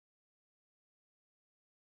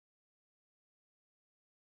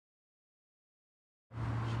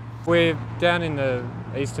We're down in the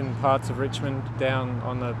eastern parts of Richmond, down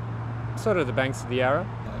on the sort of the banks of the Yarra.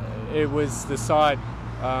 It was the site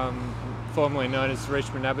formerly known as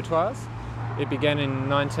Richmond abattoirs. It began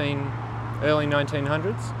in early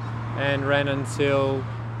 1900s and ran until,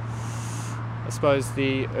 I suppose,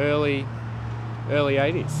 the early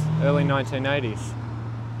 1980s.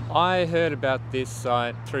 I heard about this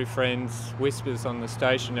site through friends, whispers on the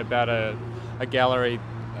station about a gallery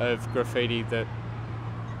of graffiti that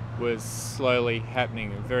was slowly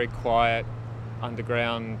happening, a very quiet,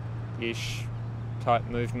 underground-ish type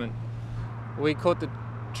movement. We caught the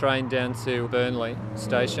train down to Burnley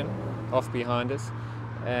station, off behind us,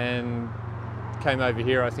 and came over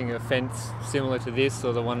here, I think a fence similar to this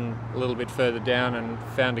or the one a little bit further down, and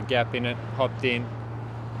found a gap in it, hopped in.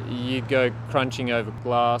 You'd go crunching over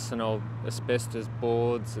glass and old asbestos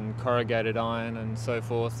boards and corrugated iron and so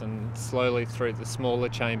forth, and slowly through the smaller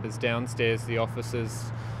chambers downstairs, the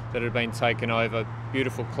offices that had been taken over,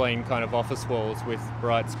 beautiful clean kind of office walls with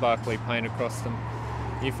bright sparkly paint across them.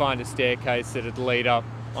 You find a staircase that would lead up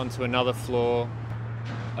onto another floor,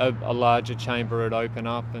 a larger chamber would open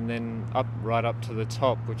up, and then right up to the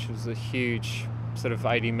top, which was a huge sort of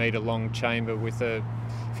 80-metre long chamber with a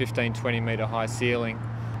 15-20 metre high ceiling.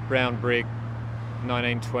 Brown brick,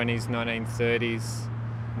 1920s, 1930s,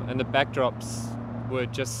 and the backdrops were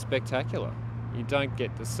just spectacular. You don't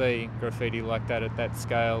get to see graffiti like that at that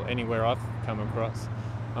scale anywhere I've come across.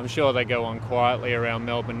 I'm sure they go on quietly around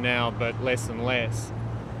Melbourne now, but less and less.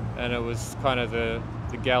 And it was kind of the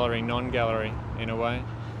gallery, non-gallery in a way.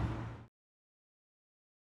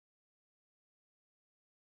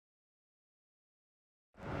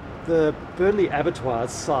 The Burnley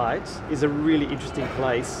Abattoirs site is a really interesting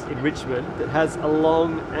place in Richmond that has a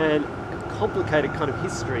long and complicated kind of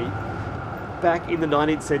history. Back in the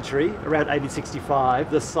 19th century, around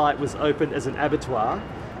 1865, the site was opened as an abattoir.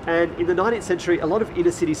 And in the 19th century, a lot of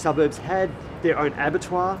inner city suburbs had their own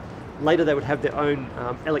abattoir. Later they would have their own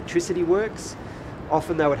electricity works.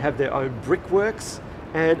 Often they would have their own brickworks.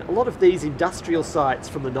 And a lot of these industrial sites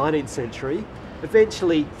from the 19th century,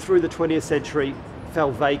 eventually through the 20th century,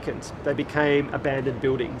 fell vacant. They became abandoned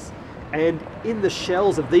buildings. And in the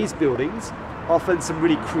shells of these buildings, often some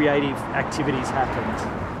really creative activities happened.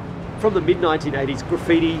 From the mid-1980s,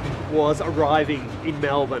 graffiti was arriving in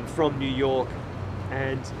Melbourne from New York,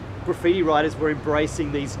 and graffiti writers were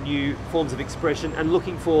embracing these new forms of expression and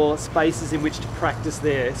looking for spaces in which to practice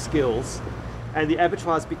their skills. And the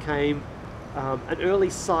abattoirs became an early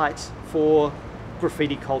site for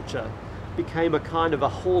graffiti culture. Became a kind of a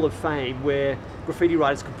hall of fame where graffiti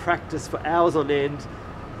writers could practice for hours on end.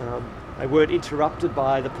 They weren't interrupted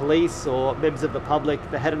by the police or members of the public.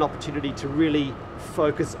 They had an opportunity to really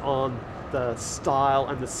focus on the style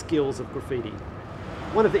and the skills of graffiti.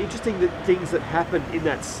 One of the interesting things that happened in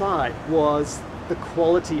that site was the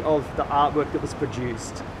quality of the artwork that was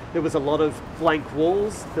produced. There was a lot of blank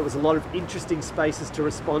walls, there was a lot of interesting spaces to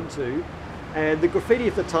respond to, and the graffiti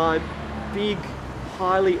of the time, big,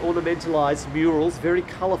 highly ornamentalized murals, very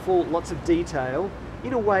colourful, lots of detail,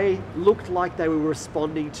 in a way looked like they were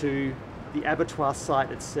responding to the abattoir site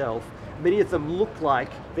itself. Many of them look like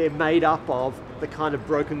they're made up of the kind of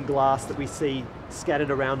broken glass that we see scattered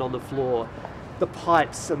around on the floor. The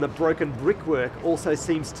pipes and the broken brickwork also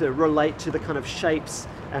seems to relate to the kind of shapes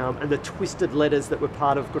and the twisted letters that were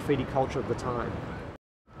part of graffiti culture of the time.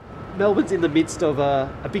 Melbourne's in the midst of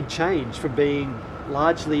a big change from being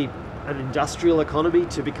largely an industrial economy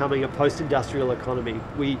to becoming a post-industrial economy.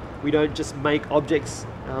 We don't just make objects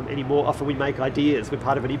anymore, often we make ideas. We're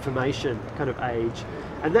part of an information kind of age.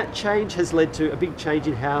 And that change has led to a big change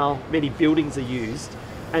in how many buildings are used,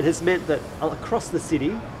 and has meant that across the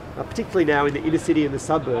city, particularly now in the inner city and the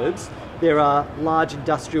suburbs, there are large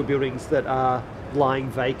industrial buildings that are lying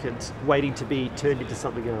vacant, waiting to be turned into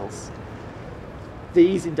something else.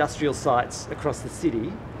 These industrial sites across the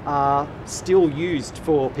city are still used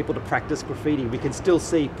for people to practice graffiti. We can still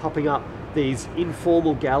see popping up these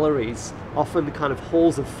informal galleries, often kind of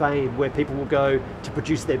halls of fame where people will go to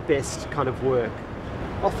produce their best kind of work.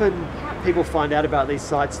 Often people find out about these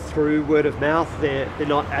sites through word of mouth. They're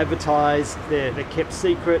not advertised, they're kept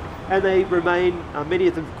secret, and they remain, many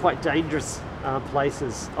of them, quite dangerous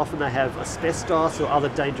places. Often they have asbestos or other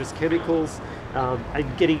dangerous chemicals,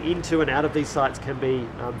 and getting into and out of these sites can be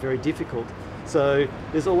very difficult. So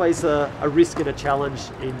there's always a risk and a challenge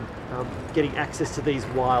in getting access to these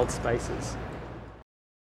wild spaces.